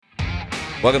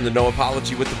Welcome to No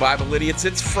Apology with the Bible Idiots.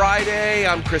 It's Friday.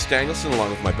 I'm Chris Danielson,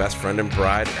 along with my best friend and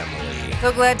bride, Emily.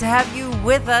 So glad to have you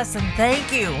with us, and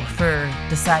thank you for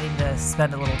deciding to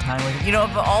spend a little time with it. You know,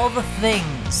 of all the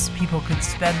things people could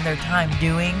spend their time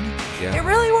doing, It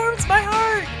really warms my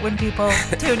heart when people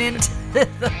tune into the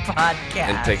podcast.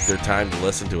 And take their time to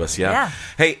listen to us, yeah.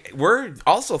 Hey, we're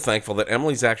also thankful that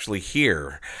Emily's actually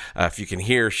here. If you can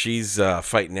hear, she's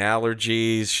fighting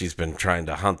allergies. She's been trying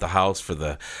to hunt the house for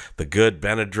the good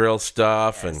Benadryl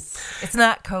stuff. Yes. And it's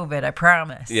not COVID, I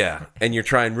promise. Yeah, and you're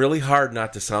trying really hard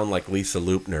not to sound like Lisa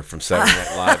Loopner from Saturday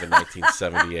Night Live in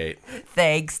 1978.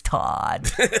 Thanks, Todd.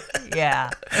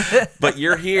 Yeah. But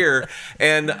you're here,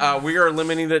 and we are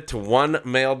limiting it to one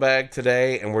mailbag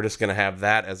today, and we're just going to have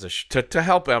that as to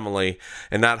help Emily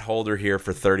and not hold her here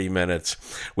for 30 minutes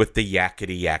with the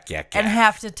yakety yak yak. And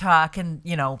have to talk and,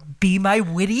 be my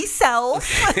witty self.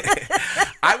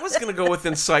 I was going to go with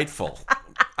insightful.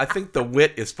 I think the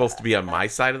wit is supposed to be on my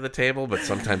side of the table, but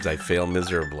sometimes I fail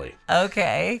miserably.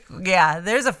 Okay. Yeah,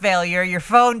 there's a failure. Your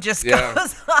phone just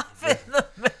goes off in the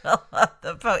middle of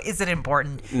the phone. Is it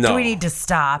important? No. Do we need to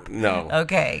stop? No.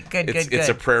 Okay, good. It's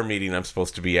a prayer meeting I'm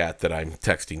supposed to be at that I'm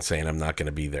texting saying I'm not going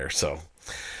to be there, so.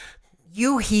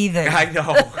 You heathen. I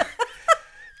know.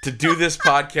 To do this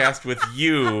podcast with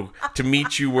you, to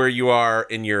meet you where you are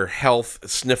in your health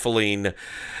sniffling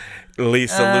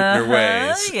Lisa Loopner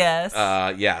ways. Yes.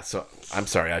 So I'm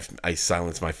sorry, I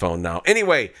silenced my phone now.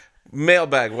 Anyway,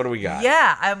 mailbag, what do we got?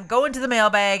 Yeah, I'm going to the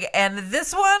mailbag, and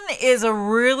this one is a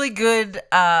really good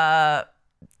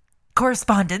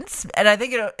correspondence, and I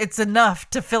think it's enough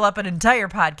to fill up an entire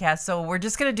podcast, so we're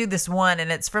just going to do this one,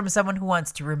 and it's from someone who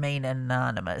wants to remain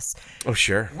anonymous. Oh,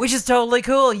 sure. Which is totally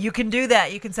cool. You can do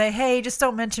that. You can say, hey, just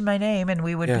don't mention my name, and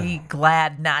we would be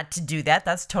glad not to do that.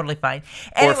 That's totally fine.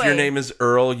 Anyway, or if your name is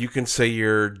Earl, you can say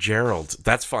you're Gerald.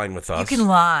 That's fine with us. You can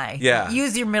lie. Yeah.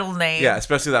 Use your middle name. Yeah,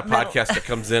 especially that podcast that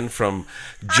comes in from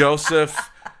Joseph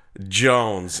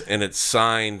Jones, and it's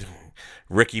signed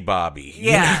Ricky Bobby.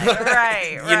 Yeah,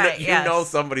 right. You know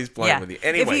somebody's playing with you.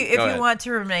 Anyway, if you want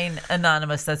to remain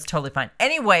anonymous, that's totally fine.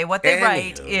 Anyway, what they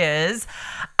write is,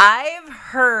 I've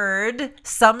heard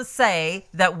some say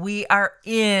that we are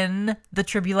in the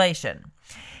tribulation.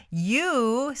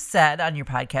 You said on your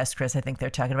podcast, Chris, I think they're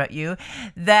talking about you,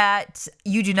 that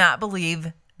you do not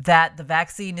believe that the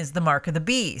vaccine is the mark of the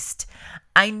beast.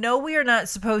 I know we are not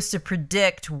supposed to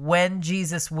predict when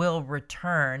Jesus will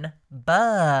return,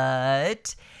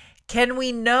 but can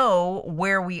we know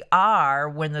where we are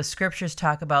when the scriptures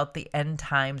talk about the end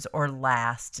times or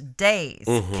last days?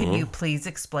 Mm-hmm. Can you please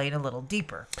explain a little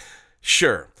deeper?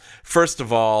 Sure. First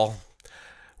of all,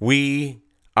 we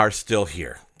are still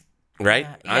here. Right?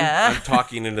 I'm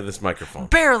talking into this microphone.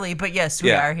 Barely, but yes, we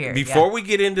are here. Before we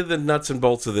get into the nuts and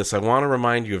bolts of this, I want to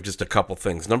remind you of just a couple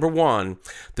things. Number one,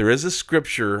 there is a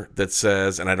scripture that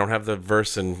says, and I don't have the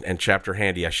verse and chapter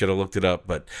handy. I should have looked it up.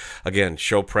 But again,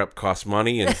 show prep costs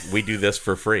money, and we do this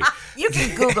for free. You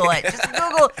can Google it.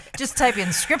 Just type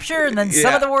in scripture and then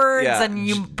some of the words, and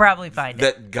you probably find it.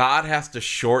 That God has to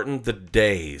shorten the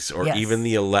days, or even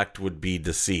the elect would be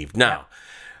deceived. Now,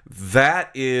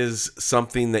 that is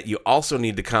something that you also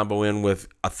need to combo in with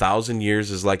 1,000 years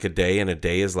is like a day, and a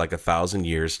day is like 1,000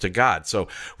 years to God. So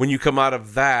when you come out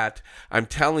of that, I'm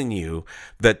telling you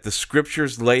that the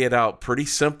scriptures lay it out pretty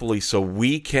simply so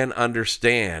we can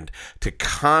understand to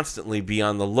constantly be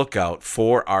on the lookout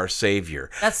for our Savior.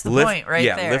 That's the point right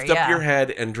there. Lift up your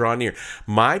head and draw near.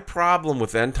 My problem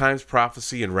with end times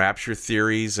prophecy and rapture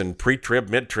theories and pre-trib,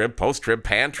 mid-trib, post-trib,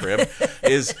 pan-trib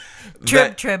is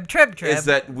trib. Is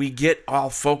that we get all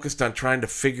focused on trying to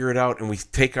figure it out, and we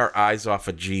take our eyes off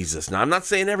of Jesus. Now, I'm not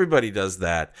saying everybody does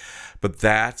that, but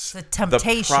that's the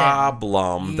temptation. The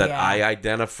problem that I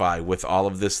identify with all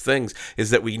of these things is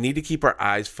that we need to keep our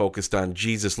eyes focused on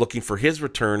Jesus. Looking for his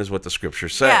return is what the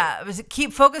scriptures say. Yeah,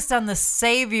 keep focused on the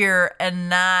Savior and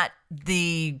not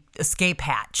the escape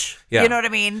hatch. You know what I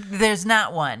mean? There's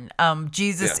not one.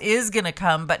 Jesus is going to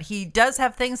come, but he does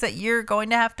have things that you're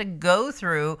going to have to go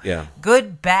through,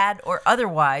 good, bad, or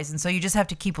otherwise, and so you just have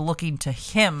to keep looking to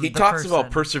him. He talks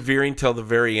about persevering till the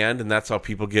very end, and that's how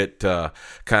people get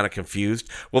kind of confused.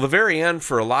 Well, the very end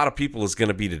for a lot of people is going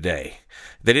to be today.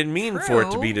 They didn't mean for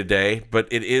it to be today, but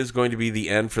it is going to be the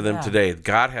end for them today.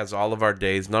 God has all of our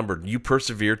days numbered. You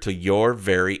persevere to your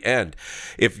very end.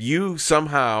 If you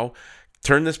somehow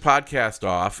turn this podcast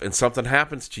off and something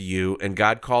happens to you and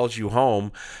God calls you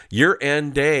home, your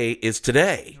end day is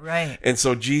today. Right. And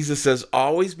so Jesus says,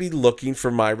 always be looking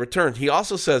for my return. He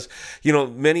also says,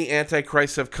 many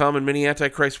antichrists have come and many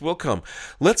antichrists will come.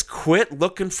 Let's quit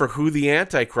looking for who the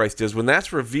antichrist is. When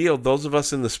that's revealed, those of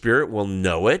us in the spirit will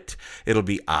know it. It'll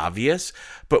be obvious.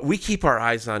 But we keep our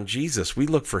eyes on Jesus. We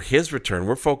look for his return.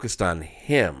 We're focused on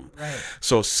him. Right.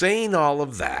 So saying all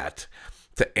of that,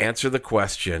 to answer the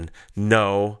question,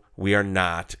 no, we are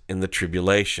not in the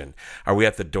tribulation. Are we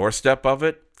at the doorstep of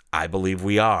it? I believe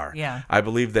we are. Yeah. I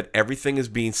believe that everything is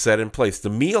being set in place. The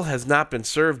meal has not been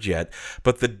served yet,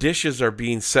 but the dishes are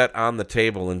being set on the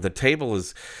table, and the table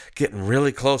is getting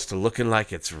really close to looking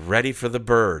like it's ready for the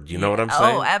bird. You know what I'm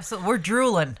saying? Oh, absolutely. We're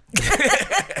drooling.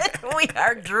 We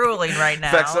are drooling right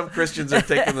now. In fact, some Christians are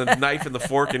taking the knife and the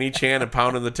fork in each hand and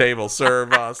pounding the table.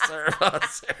 Serve us, serve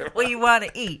us, serve us. We want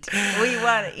to eat. We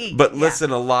want to eat. But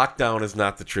listen, a lockdown is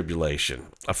not the tribulation.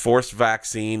 A forced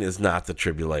vaccine is not the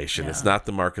tribulation. Yeah. It's not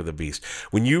the mark of the beast.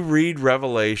 When you read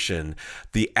Revelation,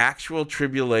 the actual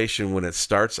tribulation when it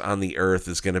starts on the earth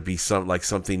is going to be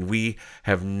something we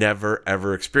have never,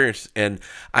 ever experienced. And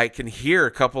I can hear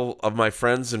a couple of my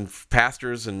friends and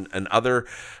pastors and other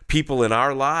people in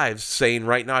our lives saying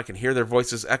right now, I can hear their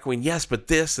voices echoing, yes, but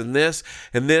this and this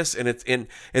and this and it's and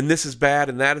this is bad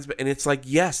and that is bad. And it's like,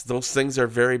 yes, those things are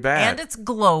very bad. And it's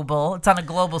global. It's on a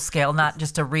global scale, not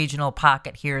just a regional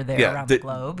pocket here or there around the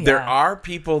globe. Yeah. There are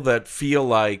people that feel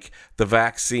like the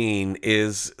vaccine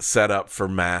is set up for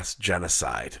mass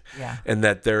genocide. Yeah. And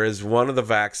that there is one of the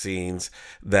vaccines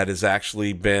that has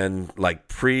actually been like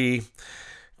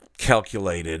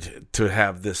calculated to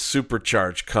have this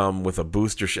supercharge come with a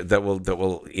booster that will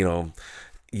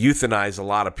euthanize a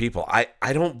lot of people.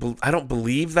 I don't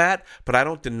believe that, but I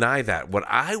don't deny that. What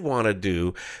I want to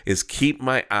do is keep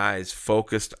my eyes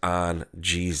focused on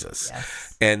Jesus.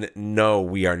 Yes. And no,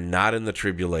 we are not in the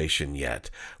tribulation yet.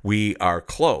 We are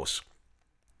close.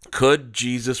 Could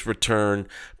Jesus return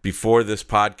before this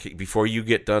podcast, before you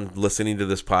get done listening to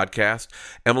this podcast?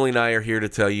 Emily and I are here to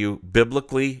tell you,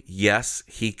 biblically, yes,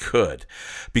 he could.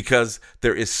 Because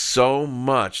there is so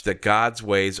much that God's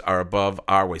ways are above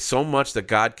our ways. So much that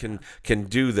God can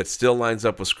do that still lines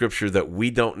up with Scripture that we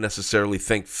don't necessarily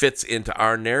think fits into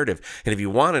our narrative. And if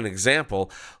you want an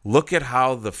example, look at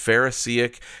how the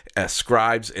Pharisaic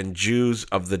scribes and Jews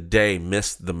of the day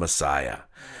missed the Messiah.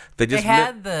 They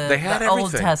had the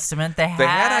Old Testament. They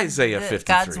had Isaiah 53.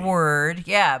 God's word.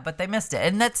 Yeah, but they missed it.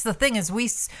 And that's the thing is we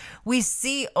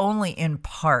see only in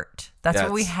part. That's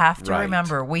what we have to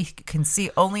remember. We can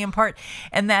see only in part.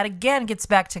 And that, again, gets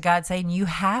back to God saying, you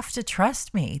have to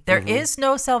trust me. There is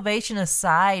no salvation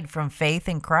aside from faith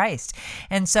in Christ.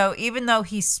 And so even though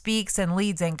he speaks and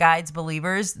leads and guides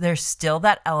believers, there's still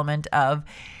that element of,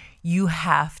 you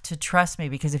have to trust me,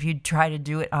 because if you try to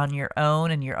do it on your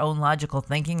own and your own logical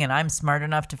thinking, and I'm smart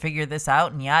enough to figure this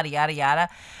out and yada, yada, yada,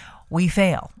 we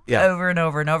fail over and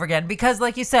over and over again. Because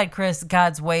like you said, Chris,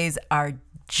 God's ways are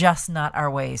just not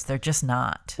our ways. They're just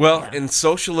not. Well, and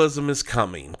socialism is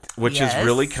coming, which is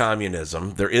really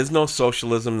communism. There is no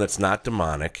socialism that's not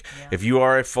demonic. Yeah. If you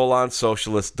are a full-on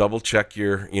socialist, double check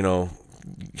your,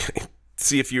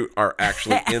 see if you are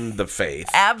actually in the faith.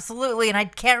 Absolutely. And I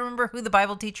can't remember who the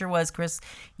Bible teacher was, Chris.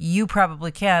 You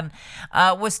probably can.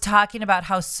 Was talking about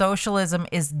how socialism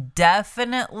is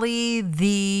definitely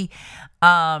the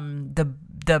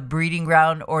breeding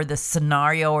ground or the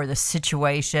scenario or the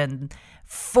situation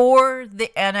for the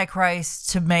Antichrist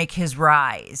to make his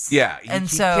rise. Yeah, you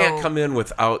can't come in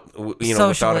without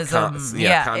socialism.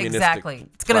 Without exactly.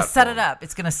 It's going to set it up.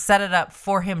 It's going to set it up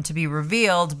for him to be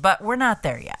revealed, but we're not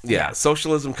there yet. Yeah,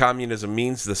 socialism, communism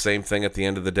means the same thing at the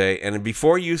end of the day. And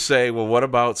before you say, well, what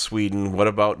about Sweden? What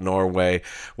about Norway?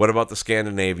 What about the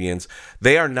Scandinavians?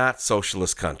 They are not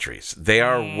socialist countries. They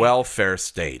are welfare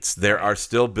states. There are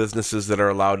still businesses that are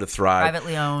allowed to thrive.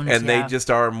 Privately owned. And they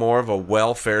just are more of a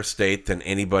welfare state than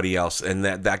anybody else. And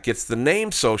that gets the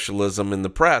name socialism in the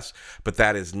press, but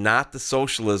that is not the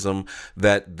socialism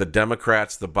that the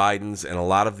Democrats, the Bidens, and a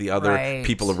lot of the other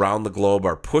people around the globe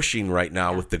are pushing right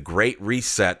now with the Great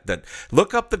Reset. That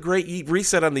look up the Great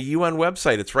Reset on the UN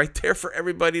website. It's right there for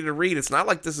everybody to read. It's not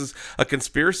like this is a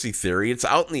conspiracy theory. It's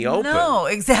out in the open. No,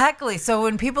 exactly. So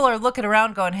when people are looking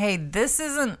around going, hey, this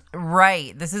isn't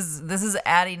right. This is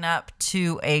adding up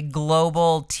to a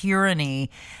global tyranny.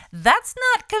 That's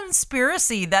not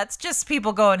conspiracy. That's just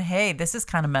people going, hey, this is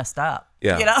kind of messed up.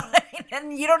 Yeah. You know what I mean?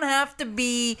 And you don't have to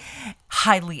be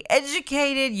highly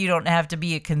educated. You don't have to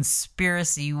be a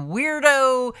conspiracy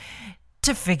weirdo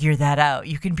to figure that out.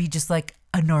 You can be just like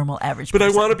a normal average person.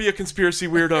 But I want to be a conspiracy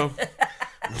weirdo.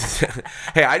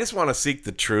 Hey, I just want to seek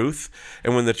the truth.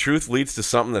 And when the truth leads to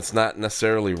something that's not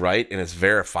necessarily right and it's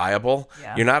verifiable,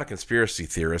 you're not a conspiracy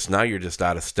theorist. Now you're just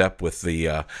out of step with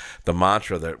the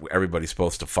mantra that everybody's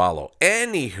supposed to follow.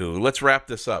 Anywho, let's wrap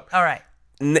this up. All right.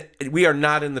 We are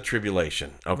not in the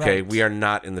tribulation, okay? Right. We are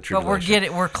not in the tribulation.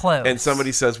 But we're close. And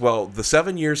somebody says, well, the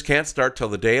 7 years can't start till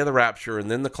the day of the rapture,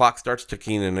 and then the clock starts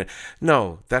ticking. And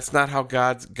no, that's not how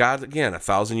God, again,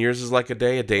 1,000 years is like a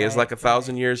day is like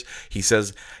 1,000 years. He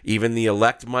says even the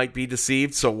elect might be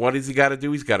deceived. So what does he got to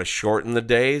do? He's got to shorten the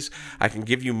days. I can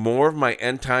give you more of my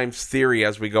end times theory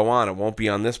as we go on. It won't be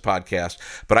on this podcast,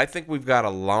 but I think we've got a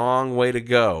long way to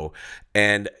go.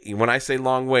 And when I say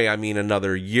long way, I mean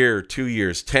another year, 2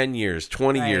 years, 10 years,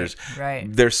 20 years. Right.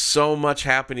 There's so much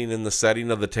happening in the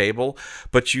setting of the table,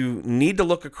 but you need to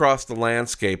look across the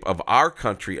landscape of our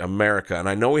country, America. And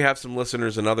I know we have some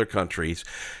listeners in other countries.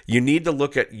 You need to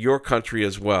look at your country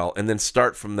as well and then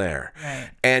start from there.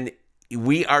 Right. And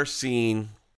we are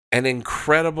seeing an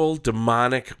incredible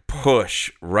demonic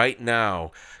push right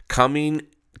now coming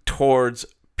towards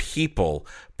people,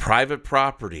 private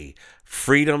property,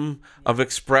 freedom of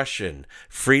expression,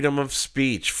 freedom of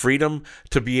speech, freedom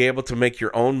to be able to make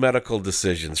your own medical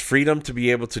decisions, freedom to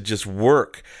be able to just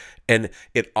work. And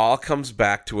it all comes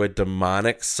back to a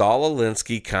demonic Saul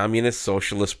Alinsky communist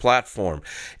socialist platform.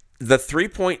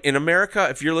 The in America,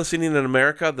 if you're listening in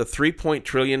America, the $3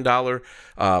 trillion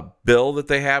bill that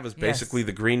they have is basically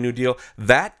the Green New Deal.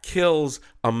 That kills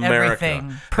America.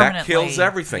 Everything, that kills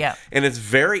everything. Yep. And it's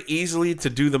very easily to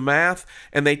do the math,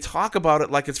 and they talk about it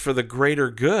like it's for the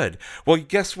greater good. Well,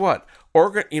 guess what?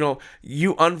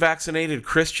 You unvaccinated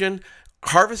Christian,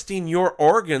 harvesting your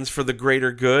organs for the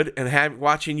greater good and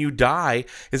watching you die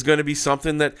is going to be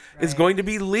something that is going to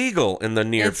be legal in the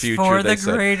near future. For the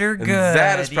greater good. And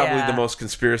that is probably the most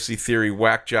conspiracy theory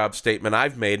whack job statement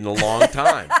I've made in a long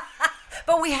time.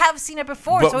 But we have seen it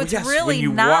before, so it's really when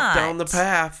you walk down the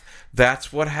path,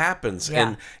 that's what happens. Yeah.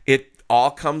 And it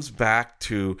all comes back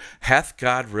to, hath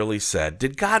God really said?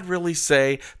 Did God really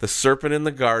say the serpent in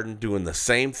the garden doing the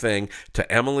same thing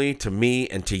to Emily, to me,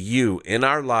 and to you in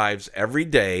our lives every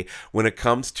day when it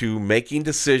comes to making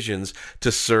decisions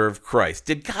to serve Christ?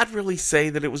 Did God really say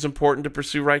that it was important to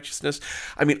pursue righteousness?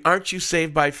 I mean, aren't you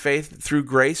saved by faith through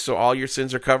grace so all your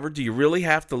sins are covered? Do you really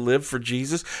have to live for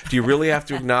Jesus? Do you really have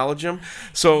to acknowledge him?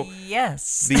 So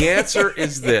yes, the answer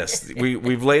is this.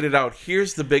 We've laid it out.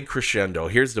 Here's the big crescendo.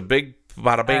 Here's the big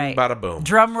bada bing, bada boom.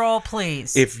 Drum roll,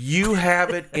 please. If you have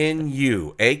it in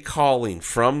you, a calling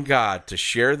from God to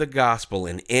share the gospel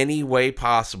in any way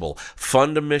possible,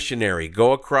 fund a missionary,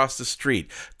 go across the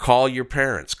street, call your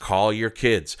parents, call your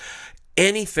kids,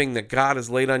 anything that God has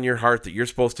laid on your heart that you're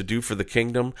supposed to do for the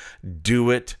kingdom,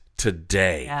 do it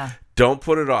today. Yeah. Don't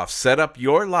put it off. Set up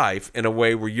your life in a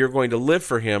way where you're going to live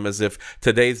for him as if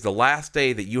today's the last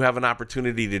day that you have an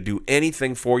opportunity to do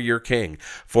anything for your king,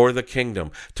 for the kingdom,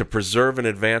 to preserve and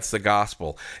advance the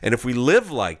gospel. And if we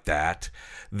live like that,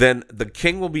 then the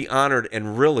king will be honored,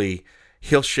 and really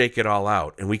he'll shake it all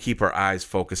out, and we keep our eyes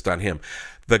focused on him.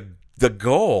 The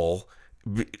goal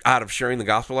out of sharing the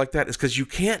gospel like that is because you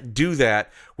can't do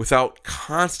that without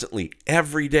constantly,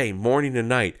 every day, morning and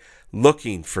night,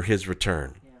 looking for his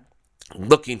return.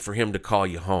 Looking for him to call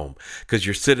you home, because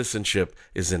your citizenship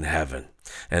is in heaven.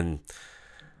 And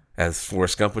as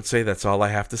Forrest Gump would say, that's all I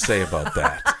have to say about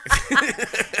that.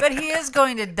 But he is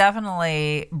going to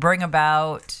definitely bring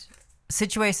about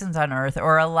situations on earth,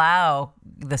 or allow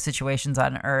the situations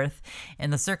on earth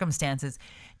and the circumstances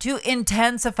to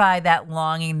intensify that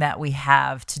longing that we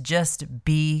have to just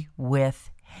be with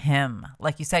him.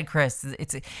 Like you said, Chris,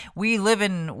 we live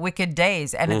in wicked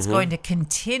days, and it's going to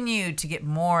continue to get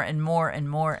more and more and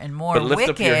more and more but lift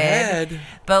wicked. Up your head.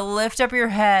 But lift up your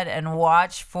head and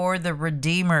watch for the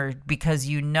Redeemer, because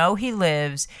you know he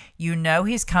lives, you know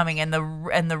he's coming, and the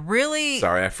really.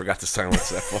 Sorry, I forgot to silence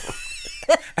that phone.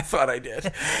 I thought I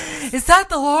did. Is that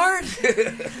the Lord?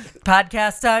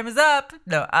 Podcast time is up.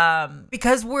 No,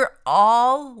 because we're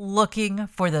all looking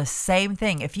for the same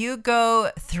thing. If you go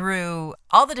through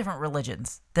all the different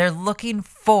religions, they're looking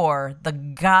for the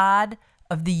God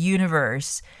of the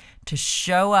universe to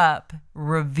show up,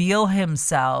 reveal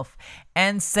himself,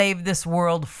 and save this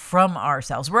world from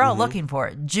ourselves. We're all looking for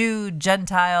it. Jew,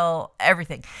 Gentile,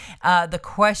 everything. The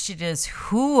question is,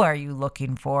 who are you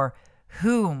looking for?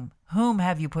 Whom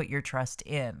have you put your trust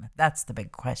in? That's the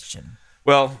big question.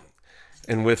 Well,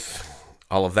 and with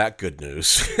all of that good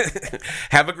news.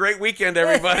 Have a great weekend,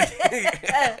 everybody.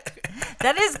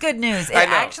 That is good news. It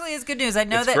actually is good news. I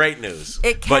know it's that great news.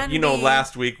 It can but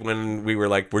last week when we were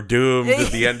like, we're doomed,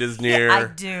 the end is near. I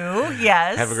do,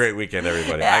 yes. Have a great weekend,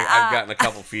 everybody. I've gotten a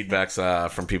couple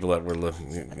feedbacks from people that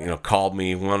were, called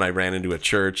me. One I ran into a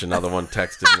church, another one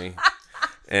texted me.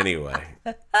 Anyway,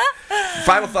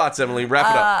 final thoughts, Emily. Wrap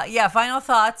it up. Final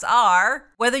thoughts are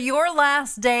whether your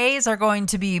last days are going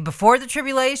to be before the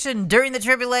tribulation, during the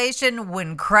tribulation,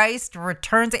 when Christ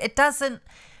returns. It doesn't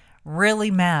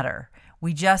really matter.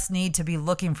 We just need to be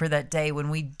looking for that day when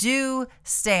we do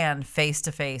stand face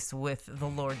to face with the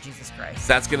Lord Jesus Christ.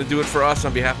 That's going to do it for us.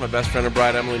 On behalf of my best friend and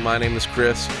bride, Emily, my name is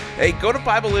Chris. Hey, go to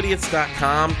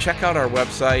BibleIdiots.com. Check out our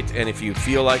website. And if you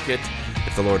feel like it,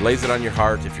 if the Lord lays it on your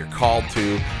heart, if you're called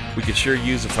to, we could sure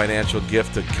use a financial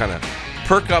gift to kind of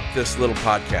perk up this little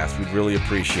podcast. We'd really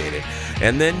appreciate it.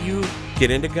 And then you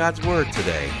get into God's Word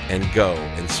today and go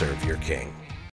and serve your King.